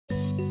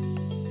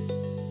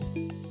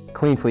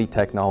Clean Fleet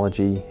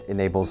technology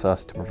enables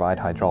us to provide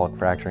hydraulic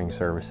fracturing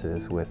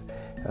services with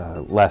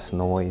less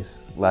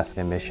noise, less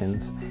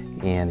emissions,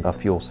 and a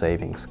fuel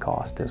savings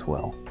cost as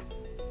well.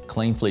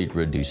 Clean Fleet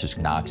reduces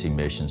NOx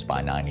emissions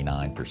by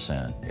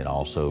 99%. It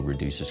also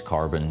reduces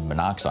carbon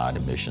monoxide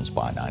emissions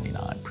by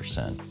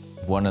 99%.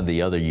 One of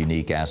the other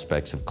unique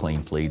aspects of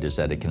Clean Fleet is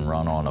that it can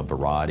run on a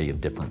variety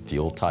of different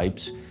fuel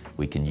types.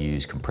 We can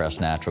use compressed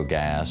natural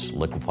gas,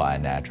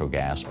 liquefied natural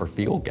gas, or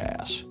fuel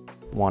gas.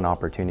 One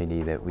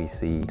opportunity that we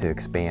see to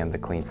expand the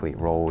Clean Fleet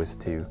role is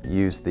to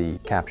use the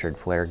captured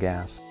flare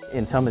gas.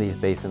 In some of these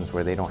basins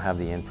where they don't have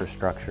the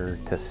infrastructure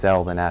to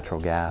sell the natural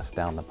gas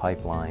down the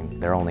pipeline,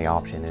 their only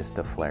option is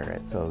to flare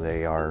it. So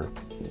they are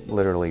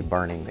literally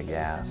burning the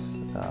gas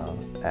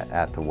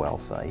at the well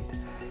site.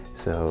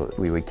 So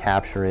we would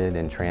capture it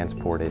and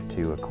transport it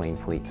to a Clean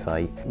Fleet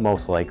site,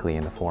 most likely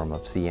in the form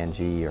of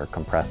CNG or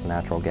compressed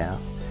natural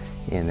gas,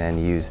 and then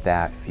use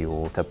that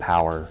fuel to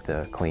power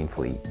the Clean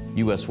Fleet.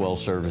 U.S. Well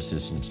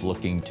Services is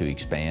looking to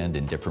expand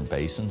in different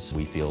basins.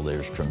 We feel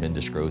there's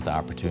tremendous growth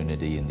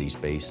opportunity in these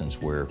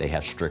basins where they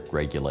have strict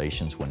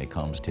regulations when it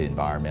comes to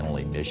environmental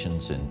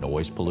emissions and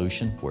noise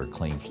pollution, where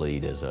Clean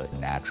Fleet is a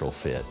natural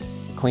fit.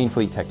 Clean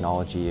Fleet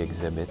technology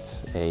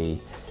exhibits a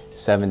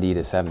 70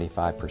 to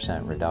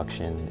 75%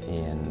 reduction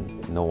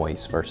in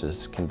noise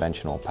versus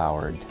conventional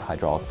powered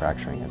hydraulic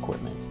fracturing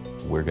equipment.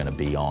 We're going to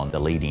be on the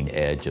leading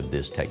edge of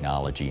this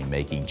technology and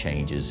making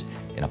changes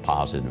in a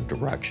positive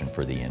direction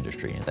for the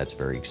industry, and that's a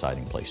very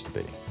exciting place to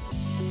be.